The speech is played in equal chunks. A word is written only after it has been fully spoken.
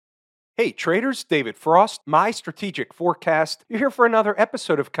Hey traders, David Frost, my strategic forecast. You're here for another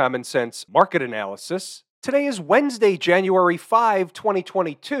episode of Common Sense Market Analysis. Today is Wednesday, January 5,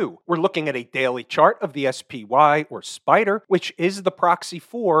 2022. We're looking at a daily chart of the SPY or Spider, which is the proxy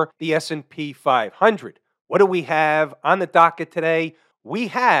for the S&P 500. What do we have on the docket today? We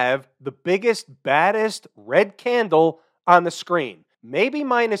have the biggest, baddest red candle on the screen. Maybe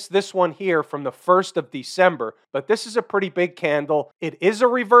minus this one here from the 1st of December, but this is a pretty big candle. It is a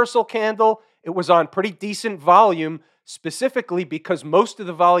reversal candle. It was on pretty decent volume, specifically because most of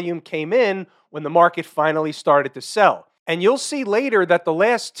the volume came in when the market finally started to sell. And you'll see later that the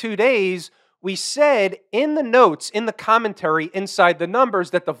last 2 days, we said in the notes, in the commentary inside the numbers,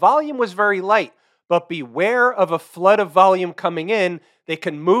 that the volume was very light. But beware of a flood of volume coming in. They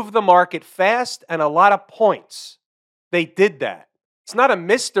can move the market fast and a lot of points. They did that. It's not a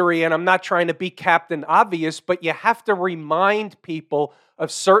mystery, and I'm not trying to be Captain Obvious, but you have to remind people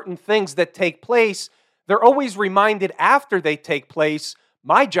of certain things that take place. They're always reminded after they take place.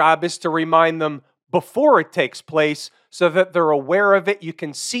 My job is to remind them before it takes place so that they're aware of it. You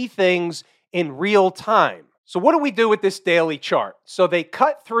can see things in real time. So what do we do with this daily chart? So they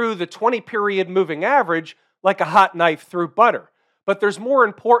cut through the 20-period moving average like a hot knife through butter. But there's more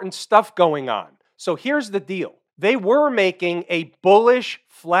important stuff going on. So here's the deal. They were making a bullish,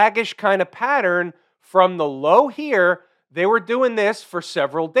 flaggish kind of pattern from the low here. They were doing this for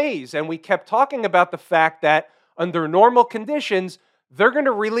several days. And we kept talking about the fact that under normal conditions, they're going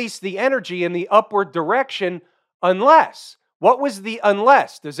to release the energy in the upward direction unless. What was the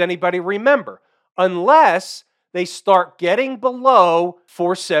unless? Does anybody remember? Unless they start getting below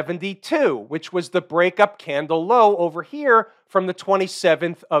 472, which was the breakup candle low over here from the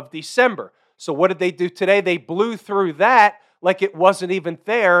 27th of December. So what did they do today? They blew through that like it wasn't even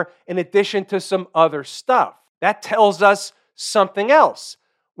there, in addition to some other stuff. That tells us something else.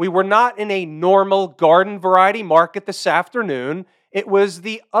 We were not in a normal garden variety market this afternoon. It was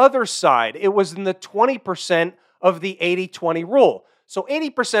the other side. It was in the 20% of the 80-20 rule. So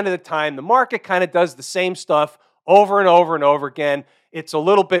 80% of the time, the market kind of does the same stuff over and over and over again. It's a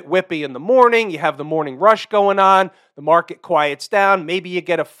little bit whippy in the morning. You have the morning rush going on. The market quiets down. Maybe you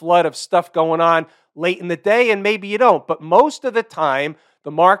get a flood of stuff going on late in the day, and maybe you don't. But most of the time,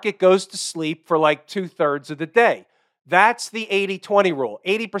 the market goes to sleep for like 2/3 of the day. That's the 80-20 rule.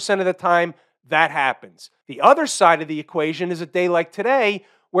 80% of the time, that happens. The other side of the equation is a day like today,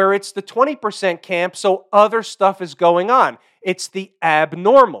 where it's the 20% camp, so other stuff is going on. It's the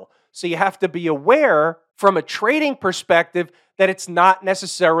abnormal. So you have to be aware from a trading perspective that it's not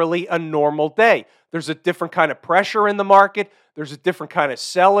necessarily a normal day. There's a different kind of pressure in the market. There's a different kind of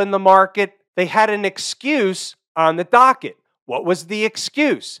sell in the market. They had an excuse on the docket. What was the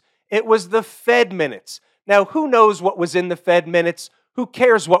excuse? It was the Fed minutes. Now, who knows what was in the Fed minutes? Who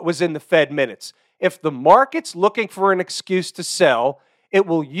cares what was in the Fed minutes? If the market's looking for an excuse to sell, it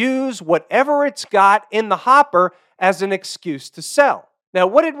will use whatever it's got in the hopper as an excuse to sell. Now,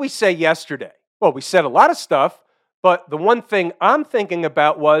 what did we say yesterday? Well, we said a lot of stuff, but the one thing I'm thinking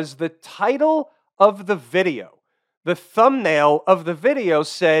about was the title of the video. The thumbnail of the video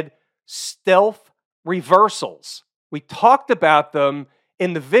said, Stealth Reversals. We talked about them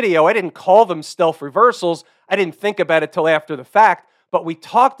in the video. I didn't call them stealth reversals. I didn't think about it till after the fact, but we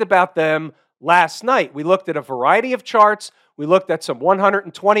talked about them last night. We looked at a variety of charts. We looked at some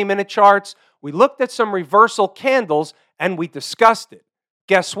 120-minute charts. We looked at some reversal candles, and we discussed it.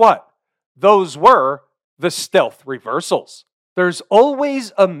 Guess what? Those were the stealth reversals. There's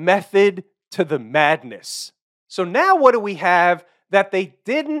always a method to the madness. So now what do we have that they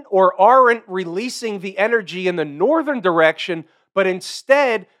didn't or aren't releasing the energy in the northern direction, but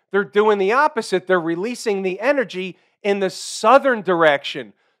instead they're doing the opposite. They're releasing the energy in the southern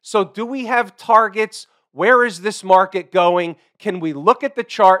direction. So do we have targets? Where is this market going? Can we look at the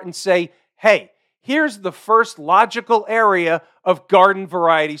chart and say, hey, here's the first logical area of garden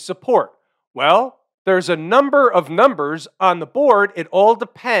variety support? Well, there's a number of numbers on the board. It all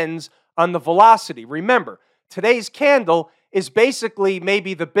depends on the velocity. Remember, today's candle is basically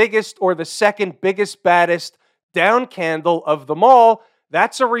maybe the biggest or the second biggest, baddest down candle of them all.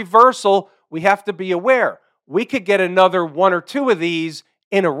 That's a reversal. We have to be aware. We could get another one or two of these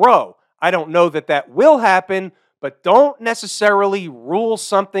in a row. I don't know that that will happen, but don't necessarily rule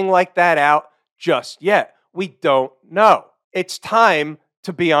something like that out just yet. We don't know. It's time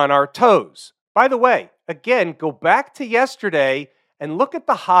to be on our toes. By the way, again, go back to yesterday and look at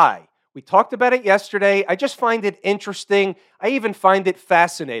the high. We talked about it yesterday. I just find it interesting. I even find it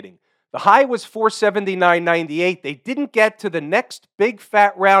fascinating. The high was 479.98. They didn't get to the next big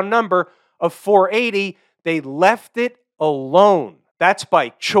fat round number of 480. They left it alone. That's by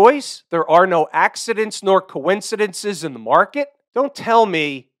choice. There are no accidents nor coincidences in the market. Don't tell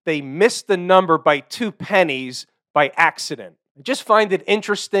me they missed the number by 2 pennies by accident. I just find it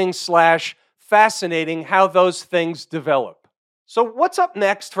interesting / fascinating how those things develop. So what's up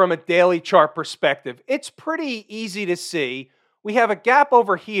next from a daily chart perspective? It's pretty easy to see. We have a gap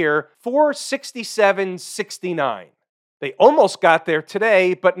over here, 467.69. They almost got there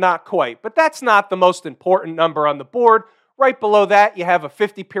today, but not quite. But that's not the most important number on the board. Right below that, you have a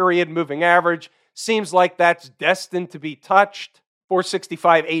 50-period moving average. Seems like that's destined to be touched.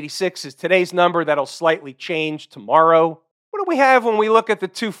 465.86 is today's number. That'll slightly change tomorrow. What do we have when we look at the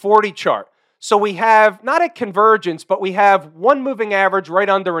 240 chart? So we have not a convergence, but we have one moving average right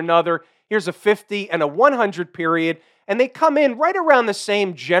under another. Here's a 50 and a 100 period, and they come in right around the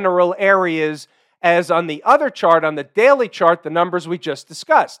same general areas as on the other chart, on the daily chart, the numbers we just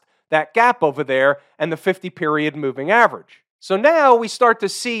discussed. That gap over there and the 50-period moving average. So now we start to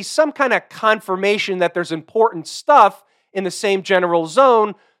see some kind of confirmation that there's important stuff in the same general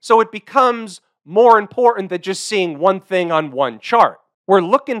zone, so it becomes more important than just seeing one thing on one chart. We're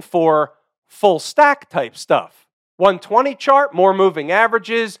looking for full stack type stuff. 120 chart, more moving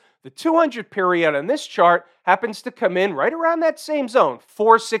averages. The 200 period on this chart happens to come in right around that same zone,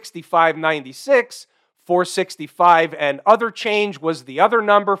 465.96. 465 and other change was the other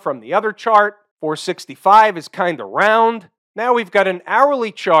number from the other chart. 465 is kind of round. Now we've got an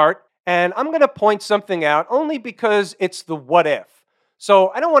hourly chart, and I'm going to point something out only because it's the what if. So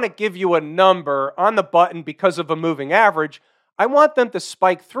I don't want to give you a number on the button because of a moving average. I want them to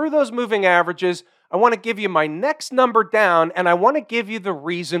spike through those moving averages. I want to give you my next number down, and I want to give you the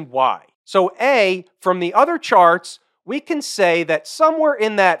reason why. So A, from the other charts, we can say that somewhere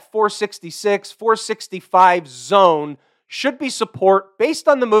in that 466, 465 zone should be support based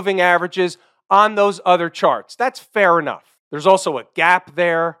on the moving averages on those other charts. That's fair enough. There's also a gap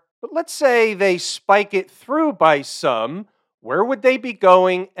there. But let's say they spike it through by some. Where would they be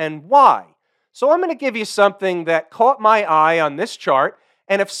going and why? So I'm going to give you something that caught my eye on this chart.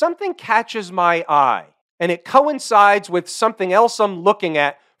 And if something catches my eye and it coincides with something else I'm looking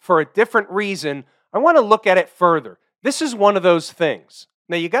at for a different reason, I want to look at it further. This is one of those things.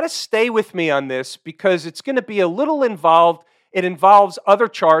 Now, you got to stay with me on this because it's going to be a little involved. It involves other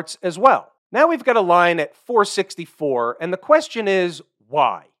charts as well. Now we've got a line at 464, and the question is,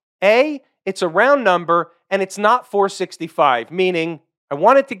 why? A, it's a round number, and it's not 465, meaning I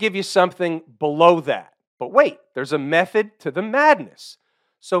wanted to give you something below that. But wait, there's a method to the madness.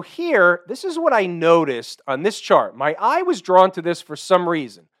 So here, this is what I noticed on this chart. My eye was drawn to this for some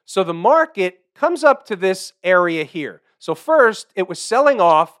reason. So the market comes up to this area here. So first, it was selling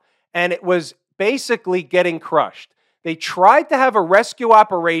off, and it was basically getting crushed. They tried to have a rescue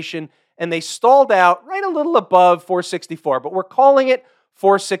operation, and they stalled out right a little above 464, but we're calling it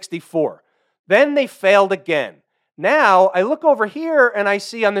 464. Then they failed again. Now, I look over here, and I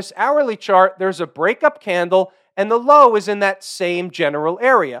see on this hourly chart, there's a breakup candle, and the low is in that same general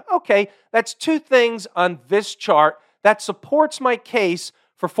area. Okay, that's two things on this chart that supports my case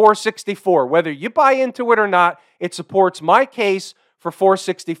for 464. Whether you buy into it or not, it supports my case for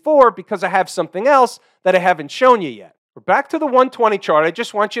 464 because I have something else that I haven't shown you yet. We're back to the 120 chart. I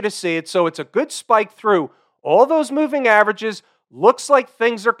just want you to see it. So it's a good spike through all those moving averages. Looks like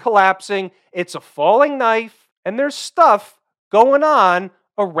things are collapsing. It's a falling knife, and there's stuff going on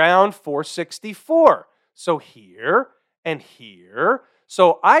around 464. So here and here.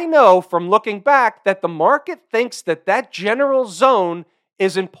 So I know from looking back that the market thinks that that general zone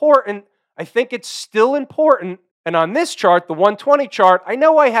is important. I think it's still important. And on this chart, the 120 chart, I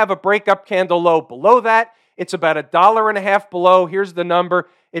know I have a breakup candle low below that. It's about $1.50 below. Here's the number.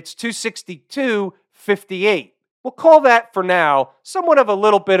 It's 262.58. We'll call that for now somewhat of a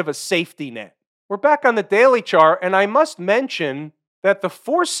little bit of a safety net. We're back on the daily chart, and I must mention that the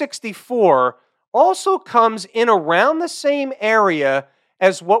 464 also comes in around the same area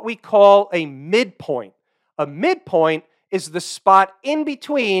as what we call a midpoint. A midpoint is the spot in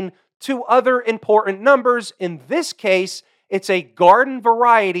between two other important numbers. In this case, it's a garden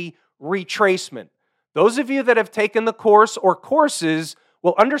variety retracement. Those of you that have taken the course or courses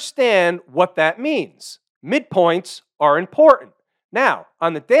will understand what that means. Midpoints are important. Now,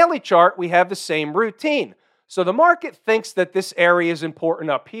 on the daily chart, we have the same routine. So the market thinks that this area is important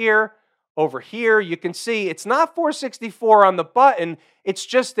up here. Over here, you can see it's not 464 on the button. It's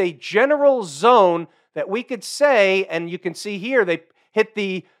just a general zone that we could say, and you can see here, they hit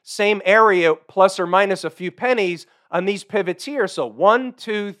the same area plus or minus a few pennies on these pivots here. So 1,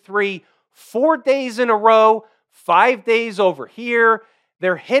 2, 3, 4 days in a row, 5 days over here.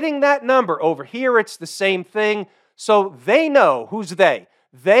 They're hitting that number. Over here, it's the same thing. So they know. Who's they?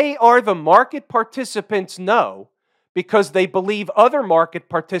 They are the market participants know because they believe other market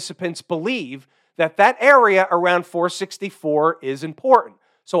participants believe that that area around 464 is important.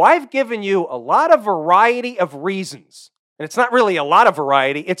 So I've given you a lot of variety of reasons. And it's not really a lot of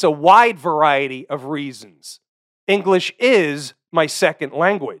variety, it's a wide variety of reasons. English is my second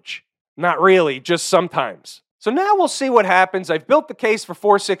language. Not really, just sometimes. So now we'll see what happens. I've built the case for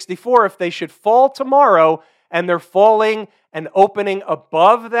 464 if they should fall tomorrow and they're falling and opening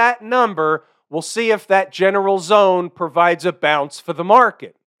above that number. We'll see if that general zone provides a bounce for the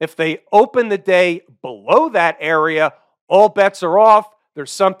market. If they open the day below that area, all bets are off.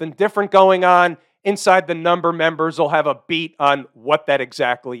 There's something different going on. Inside the number, members will have a beat on what that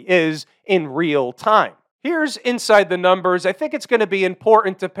exactly is in real time. Here's Inside the Numbers. I think it's going to be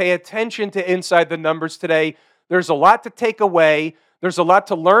important to pay attention to Inside the Numbers today. There's a lot to take away. There's a lot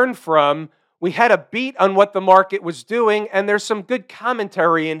to learn from. We had a beat on what the market was doing, and there's some good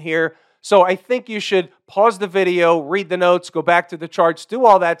commentary in here. So I think you should pause the video, read the notes, go back to the charts, do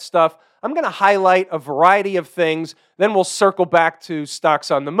all that stuff. I'm going to highlight a variety of things, then we'll circle back to stocks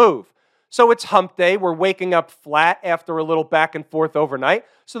on the move. So it's hump day. We're waking up flat after a little back and forth overnight.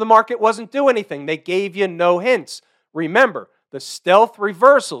 So the market wasn't doing anything. They gave you no hints. Remember, the stealth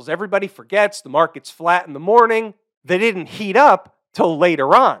reversals. Everybody forgets the market's flat in the morning. They didn't heat up till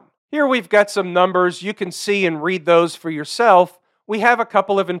later on. Here we've got some numbers. You can see and read those for yourself. We have a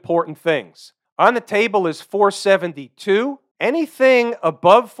couple of important things. On the table is 472. Anything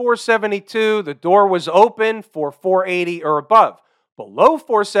above 472, the door was open for 480 or above. Below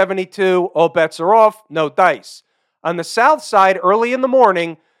 472, all bets are off, no dice. On the south side, early in the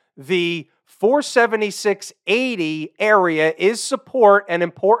morning, the 476.80 area is support and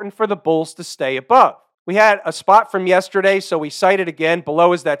important for the bulls to stay above. We had a spot from yesterday, so we cite it again.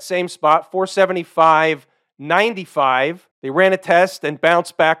 Below is that same spot, 475.95. They ran a test and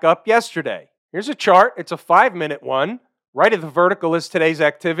bounced back up yesterday. Here's a chart. It's a 5-minute one. Right of the vertical is today's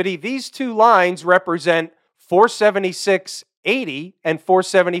activity. These two lines represent 476.80 and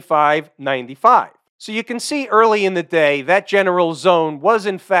 475.95. So you can see early in the day that general zone was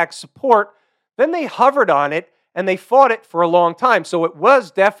in fact support. Then they hovered on it and they fought it for a long time. So it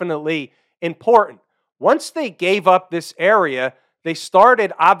was definitely important. Once they gave up this area, they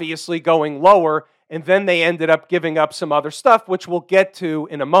started obviously going lower, and then they ended up giving up some other stuff, which we'll get to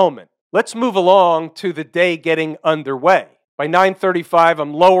in a moment. Let's move along to the day getting underway. By 9:35,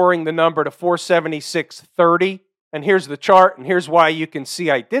 I'm lowering the number to 476.30. And here's the chart, and here's why you can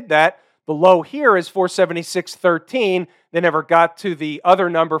see I did that. The low here is 476.13. They never got to the other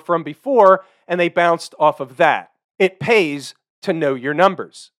number from before, and they bounced off of that. It pays to know your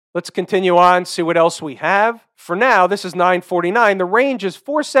numbers. Let's continue on, see what else we have. For now, this is 9:49. The range is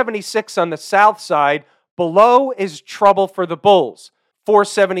 476 on the south side. Below is trouble for the bulls.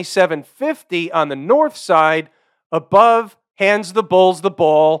 477.50 on the north side. Above hands the bulls the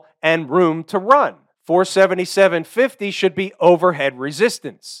ball and room to run. 477.50 should be overhead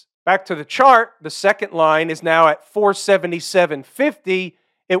resistance. Back to the chart, the second line is now at 477.50.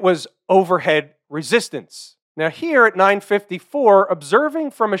 It was overhead resistance. Now here at 9:54,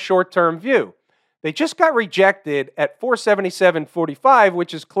 observing from a short-term view, they just got rejected at 477.45,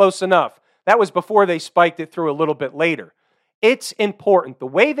 which is close enough. That was before they spiked it through a little bit later. It's important. The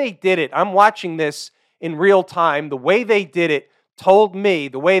way they did it, I'm watching this in real time. The way they did it told me,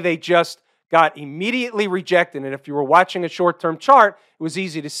 the way they just got immediately rejected, and if you were watching a short-term chart, it was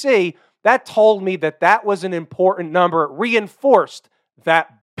easy to see, that told me that that was an important number. It reinforced that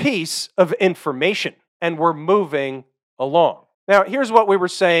piece of information, and we're moving along. Now, here's what we were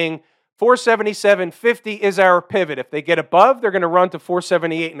saying. 477.50 is our pivot. If they get above, they're going to run to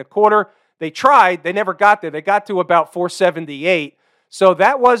 478.25. They tried. They never got there. They got to about 478. So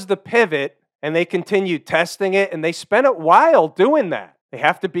that was the pivot, and they continued testing it, and they spent a while doing that. They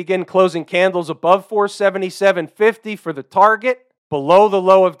have to begin closing candles above 477.50 for the target. Below the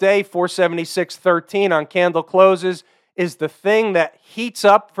low of day, 476.13 on candle closes is the thing that heats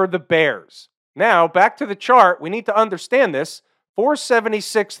up for the bears. Now, back to the chart. We need to understand this.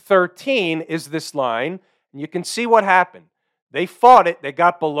 476.13 is this line, and you can see what happened. They fought it. They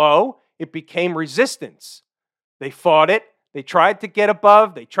got below. It became resistance. They fought it. They tried to get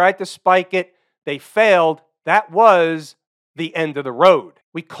above. They tried to spike it. They failed. That was the end of the road.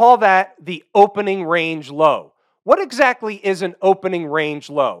 We call that the opening range low. What exactly is an opening range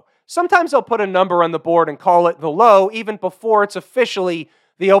low? Sometimes I'll put a number on the board and call it the low even before it's officially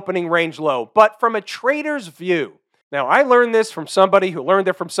the opening range low. But from a trader's view, now I learned this from somebody who learned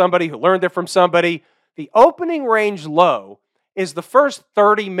it from somebody who learned it from somebody. The opening range low is the first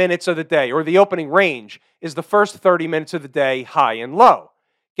 30 minutes of the day, or the opening range is the first 30 minutes of the day, high and low.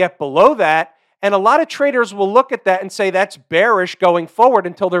 Get below that, and a lot of traders will look at that and say that's bearish going forward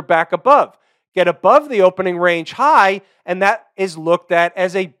until they're back above. Get above the opening range high, and that is looked at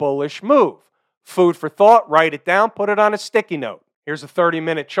as a bullish move. Food for thought, write it down, put it on a sticky note. Here's a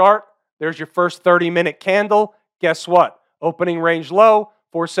 30-minute chart. There's your first 30-minute candle. Guess what? Opening range low,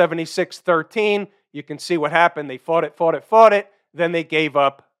 476.13. You can see what happened. They fought it. Then they gave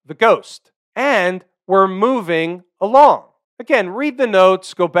up the ghost. And we're moving along. Again, read the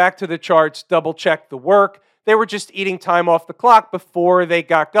notes, go back to the charts, double check the work. They were just eating time off the clock before they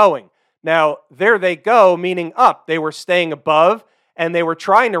got going. Now, there they go, meaning up. They were staying above, and they were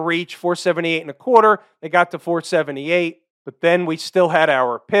trying to reach 478 and a quarter. They got to 478, but then we still had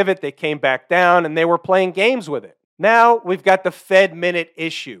our pivot. They came back down, and they were playing games with it. Now, we've got the Fed minute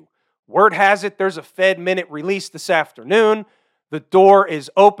issue. Word has it there's a Fed minute release this afternoon. The door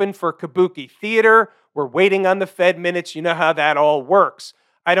is open for Kabuki Theater. We're waiting on the Fed minutes. You know how that all works.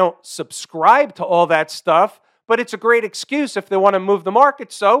 I don't subscribe to all that stuff, but it's a great excuse if they want to move the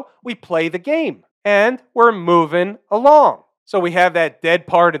market, so we play the game. And we're moving along. So we have that dead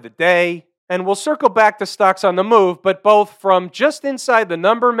part of the day, and we'll circle back to stocks on the move, but both from just inside the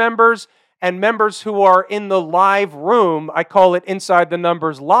number members and members who are in the live room, I call it Inside the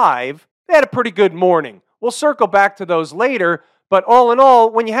Numbers Live, they had a pretty good morning. We'll circle back to those later, but all in all,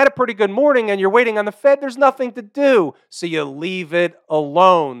 when you had a pretty good morning and you're waiting on the Fed, there's nothing to do, so you leave it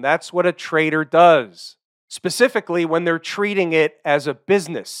alone. That's what a trader does, specifically when they're treating it as a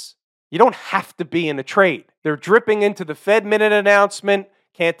business. You don't have to be in a trade. They're dripping into the Fed minute announcement.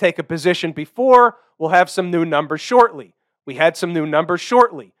 Can't take a position before. We'll have some new numbers shortly. We had some new numbers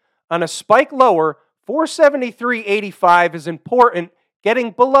shortly. On a spike lower, 473.85 is important.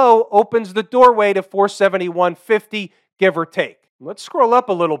 Getting below opens the doorway to 471.50, give or take. Let's scroll up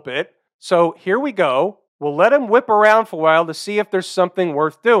a little bit. So here we go. We'll let them whip around for a while to see if there's something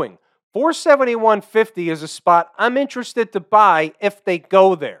worth doing. 471.50 is a spot I'm interested to buy if they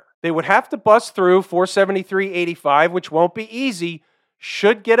go there. They would have to bust through 473.85, which won't be easy.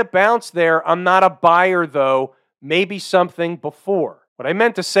 Should get a bounce there. I'm not a buyer, though. Maybe something before. What I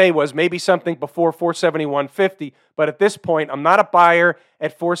meant to say was maybe something before 471.50, but at this point, I'm not a buyer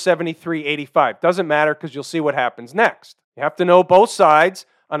at 473.85. Doesn't matter because you'll see what happens next. You have to know both sides.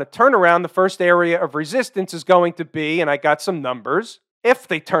 On a turnaround, the first area of resistance is going to be, and I got some numbers, if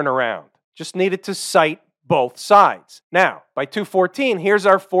they turn around. Just needed to cite both sides. Now, by 214, here's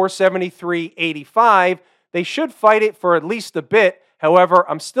our 473.85. They should fight it for at least a bit. However,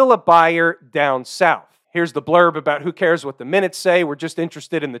 I'm still a buyer down south. Here's the blurb about who cares what the minutes say. We're just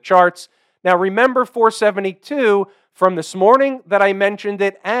interested in the charts. Now, remember 472 from this morning that I mentioned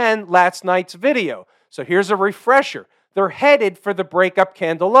it and last night's video. So here's a refresher. They're headed for the breakup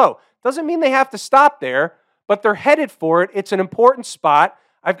candle low. Doesn't mean they have to stop there, but they're headed for it. It's an important spot.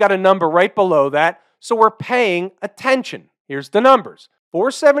 I've got a number right below that, so we're paying attention. Here's the numbers.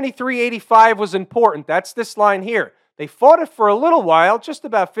 473.85 was important. That's this line here. They fought it for a little while, just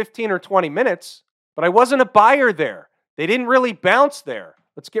about 15 or 20 minutes, but I wasn't a buyer there. They didn't really bounce there.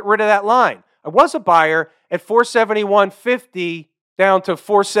 Let's get rid of that line. I was a buyer at 471.50 down to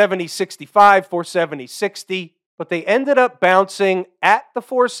 470.65, 470.60, but they ended up bouncing at the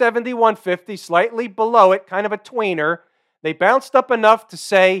 471.50, slightly below it, kind of a tweener. They bounced up enough to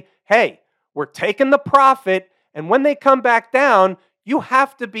say, hey, we're taking the profit, and when they come back down, you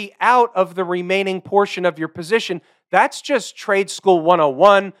have to be out of the remaining portion of your position. That's just Trade School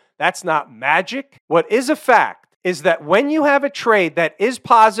 101. That's not magic. What is a fact is that when you have a trade that is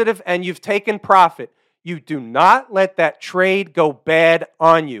positive and you've taken profit, you do not let that trade go bad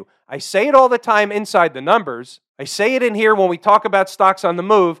on you. I say it all the time inside the numbers. I say it in here when we talk about stocks on the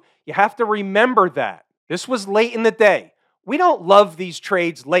move. You have to remember that. This was late in the day. We don't love these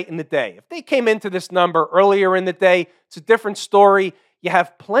trades late in the day. If they came into this number earlier in the day, it's a different story. You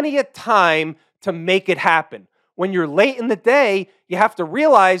have plenty of time to make it happen. When you're late in the day, you have to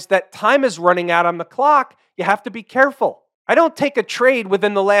realize that time is running out on the clock. You have to be careful. I don't take a trade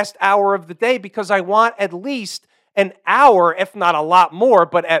within the last hour of the day because I want at least an hour, if not a lot more,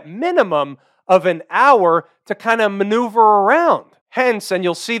 but at minimum of an hour to kind of maneuver around. Hence, and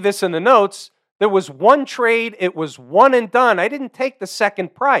you'll see this in the notes, there was one trade, it was one and done. I didn't take the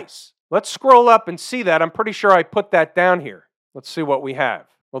second price. Let's scroll up and see that. I'm pretty sure I put that down here. Let's see what we have.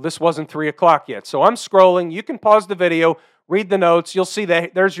 Well, this wasn't 3 o'clock yet, so I'm scrolling. You can pause the video, read the notes. You'll see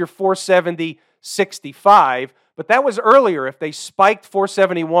that there's your 470.65, but that was earlier. If they spiked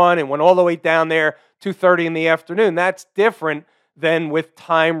 471 and went all the way down there, 2:30 in the afternoon, that's different than with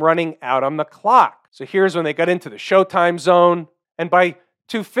time running out on the clock. So here's when they got into the Showtime zone. And by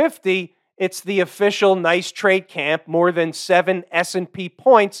 250, it's the official nice trade camp, more than 7 S&P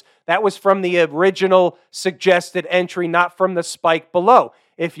points. That was from the original suggested entry, not from the spike below.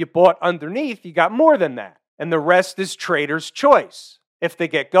 If you bought underneath, you got more than that. And the rest is trader's choice. If they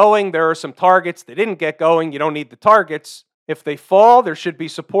get going, there are some targets. They didn't get going, you don't need the targets. If they fall, there should be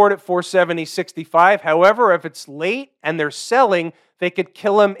support at 470.65. However, if it's late and they're selling, they could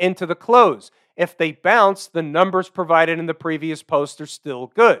kill them into the close. If they bounce, the numbers provided in the previous post are still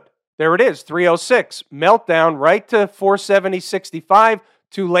good. There it is, 306. Meltdown right to 470.65.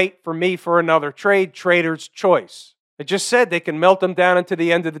 Too late for me for another trade. Trader's choice. I just said they can melt them down into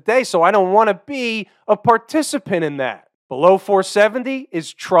the end of the day, so I don't want to be a participant in that. Below 470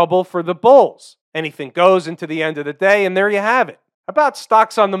 is trouble for the bulls. Anything goes into the end of the day, and there you have it. About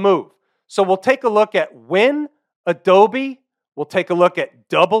stocks on the move. So we'll take a look at Wynn, Adobe. We'll take a look at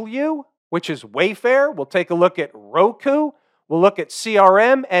W, which is Wayfair. We'll take a look at Roku. We'll look at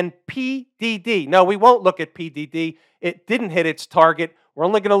CRM and PDD. No, we won't look at PDD. It didn't hit its target. We're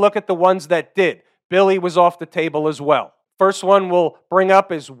only going to look at the ones that did. Billy was off the table as well. First one we'll bring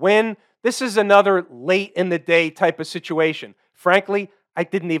up is Wynn. This is another late in the day type of situation. Frankly, I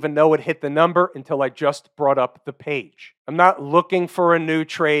didn't even know it hit the number until I just brought up the page. I'm not looking for a new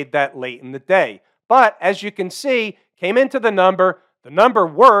trade that late in the day. But as you can see, came into the number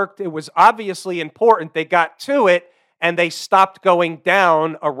worked, it was obviously important, they got to it, and they stopped going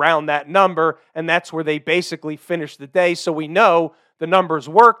down around that number, and that's where they basically finished the day. So we know the numbers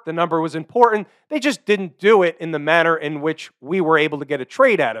worked, the number was important, they just didn't do it in the manner in which we were able to get a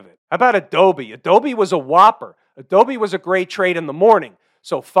trade out of it. How about Adobe? Adobe was a whopper. Adobe was a great trade in the morning.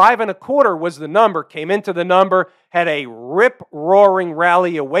 So 5.25 was the number, came into the number, had a rip-roaring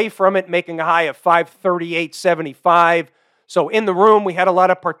rally away from it, making a high of 538.75. So in the room, we had a lot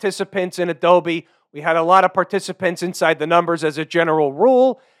of participants in Adobe. We had a lot of participants inside the numbers as a general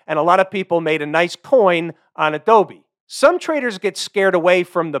rule, and a lot of people made a nice coin on Adobe. Some traders get scared away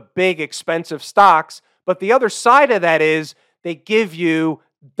from the big, expensive stocks, but the other side of that is they give you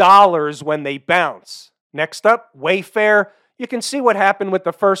dollars when they bounce. Next up, Wayfair. You can see what happened with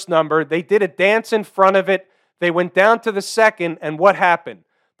the first number. They did a dance in front of it. They went down to the second, and what happened?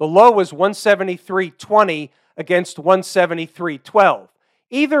 The low was 173.20 against 173.12.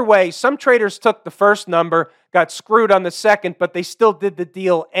 Either way, some traders took the first number, got screwed on the second, but they still did the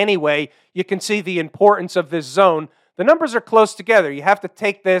deal anyway. You can see the importance of this zone. The numbers are close together. You have to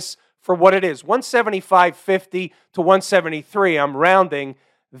take this for what it is. 175.50 to 173, I'm rounding.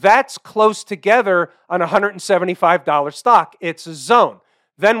 That's close together on a $175 stock. It's a zone.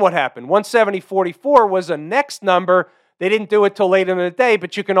 Then what happened? 170.44 was a next number. They didn't do it till late in the day,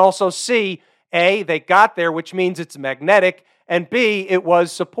 but you can also see, A, they got there, which means it's magnetic, and B, it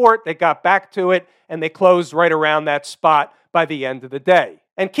was support. They got back to it, and they closed right around that spot by the end of the day.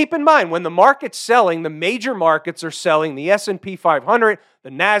 And keep in mind, when the market's selling, the major markets are selling, the S&P 500, the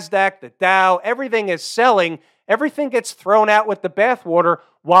NASDAQ, the Dow, everything is selling. Everything gets thrown out with the bathwater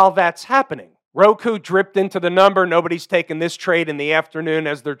while that's happening. Roku dripped into the number. Nobody's taking this trade in the afternoon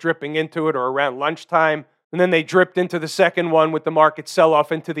as they're dripping into it or around lunchtime. And then they dripped into the second one with the market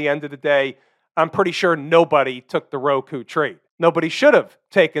sell-off into the end of the day. I'm pretty sure nobody took the Roku trade. Nobody should have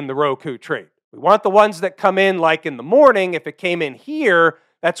taken the Roku trade. We want the ones that come in like in the morning. If it came in here,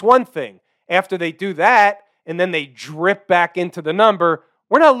 that's one thing. After they do that, and then they drip back into the number,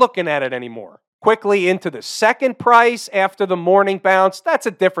 we're not looking at it anymore. Quickly into the second price after the morning bounce, that's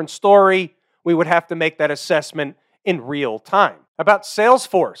a different story. We would have to make that assessment in real time. About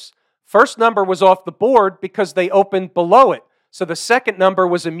Salesforce, first number was off the board because they opened below it. So the second number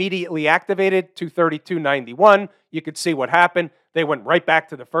was immediately activated, 232.91. You could see what happened. They went right back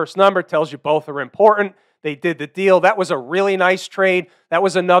to the first number, tells you both are important. They did the deal. That was a really nice trade. That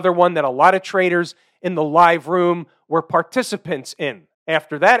was another one that a lot of traders in the live room were participants in.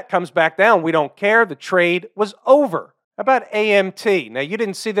 After that, it comes back down. We don't care. The trade was over. How about AMT? Now, you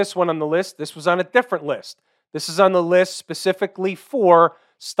didn't see this one on the list. This was on a different list. This is on the list specifically for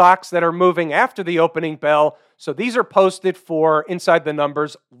stocks that are moving after the opening bell. So these are posted for Inside the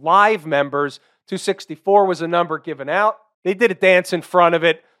Numbers live members. 264 was a number given out. They did a dance in front of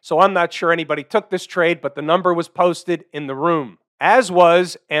it, so I'm not sure anybody took this trade, but the number was posted in the room, as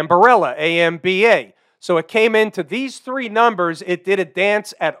was Ambarella, AMBA. So it came into these three numbers. It did a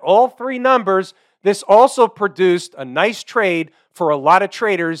dance at all three numbers. This also produced a nice trade for a lot of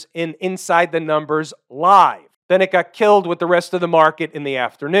traders in Inside the Numbers live. Then it got killed with the rest of the market in the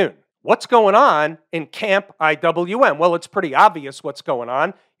afternoon. What's going on in Camp IWM? Well, it's pretty obvious what's going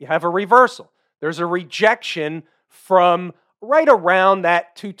on. You have a reversal. There's a rejection from right around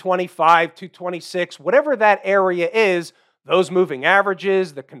that 225, 226, whatever that area is, those moving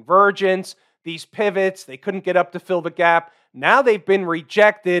averages, the convergence, these pivots, they couldn't get up to fill the gap. Now they've been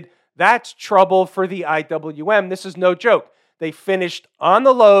rejected. That's trouble for the IWM. This is no joke. They finished on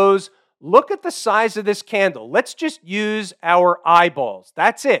the lows. Look at the size of this candle. Let's just use our eyeballs.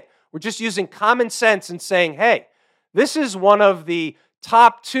 That's it. We're just using common sense and saying, hey, this is one of the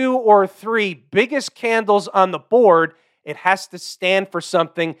top 2 or 3 biggest candles on the board. It has to stand for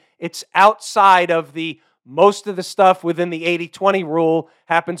something. It's outside of the most of the stuff within the 80-20 rule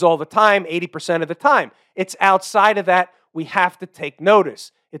happens all the time, 80% of the time. It's outside of that. We have to take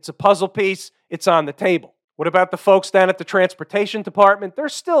notice. It's a puzzle piece. It's on the table. What about the folks down at the transportation department? They're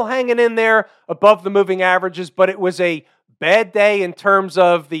still hanging in there above the moving averages, but it was a bad day in terms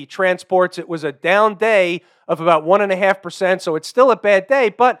of the transports. It was a down day of about 1.5%, so it's still a bad day,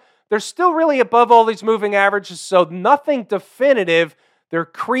 but they're still really above all these moving averages, so nothing definitive. They're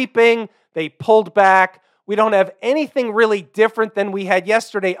creeping. They pulled back. We don't have anything really different than we had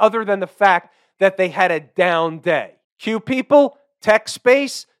yesterday other than the fact that they had a down day. Q people, tech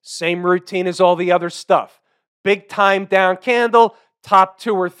space, same routine as all the other stuff. Big time down candle, top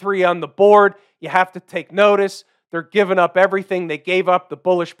 2 or 3 on the board. You have to take notice. They're giving up everything. They gave up the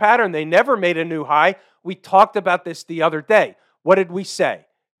bullish pattern. They never made a new high. We talked about this the other day. What did we say?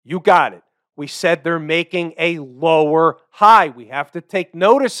 You got it. We said they're making a lower high. We have to take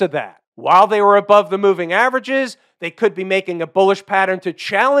notice of that. While they were above the moving averages, they could be making a bullish pattern to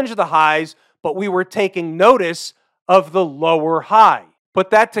challenge the highs, but we were taking notice of the lower high. Put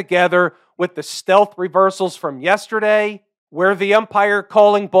that together with the stealth reversals from yesterday, where the umpire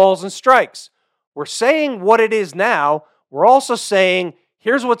calling balls and strikes. We're saying what it is now. We're also saying,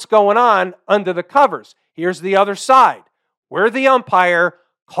 here's what's going on under the covers. Here's the other side. We're the umpire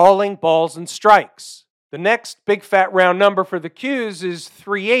calling balls and strikes. The next big fat round number for the Qs is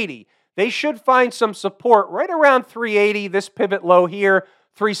 380. They should find some support right around 380, this pivot low here,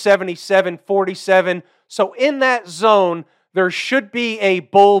 377.47. So in that zone, there should be a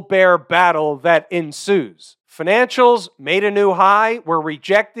bull-bear battle that ensues. Financials made a new high, were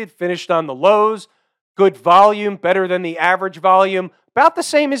rejected, finished on the lows. Good volume, better than the average volume, about the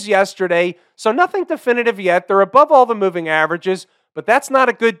same as yesterday. So nothing definitive yet. They're above all the moving averages, but that's not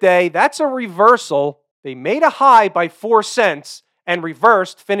a good day. That's a reversal. They made a high by 4 cents and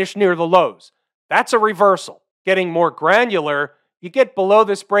reversed, finished near the lows. That's a reversal. Getting more granular, you get below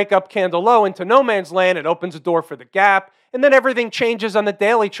this breakup candle low into no man's land. It opens a door for the gap, and then everything changes on the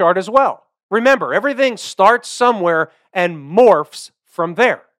daily chart as well. Remember, everything starts somewhere and morphs from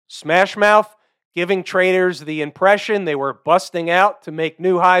there. Smash mouth, giving traders the impression they were busting out to make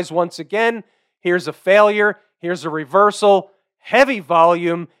new highs once again. Here's a failure. Here's a reversal. Heavy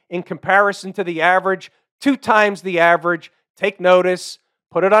volume in comparison to the average, 2 times the average. Take notice.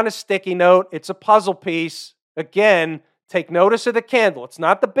 Put it on a sticky note. It's a puzzle piece. Again, take notice of the candle. It's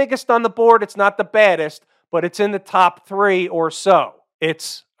not the biggest on the board. It's not the baddest, but it's in the top 3 or so.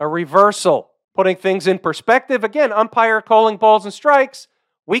 It's a reversal. Putting things in perspective, again, umpire calling balls and strikes.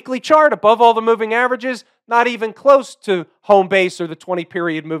 Weekly chart above all the moving averages, not even close to home base or the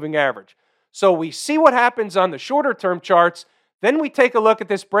 20-period moving average. So we see what happens on the shorter term charts. Then we take a look at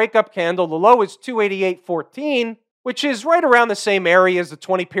this breakup candle. The low is 288.14, which is right around the same area as the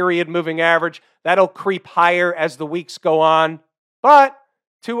 20-period moving average. That'll creep higher as the weeks go on. But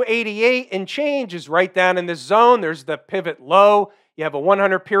 288 and change is right down in this zone. There's the pivot low. You have a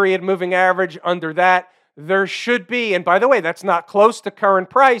 100-period moving average under that. There should be, and by the way, that's not close to current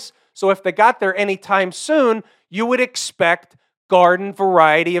price, so if they got there anytime soon, you would expect garden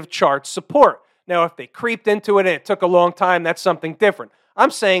variety of chart support. Now, if they creeped into it and it took a long time, that's something different.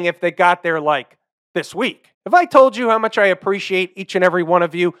 I'm saying if they got there like this week. If I told you how much I appreciate each and every one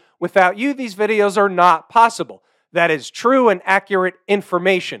of you, without you, these videos are not possible. That is true and accurate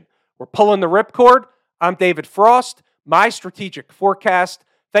information. We're pulling the ripcord. I'm David Frost, my strategic forecast.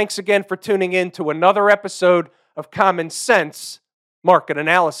 Thanks again for tuning in to another episode of Common Sense Market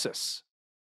Analysis.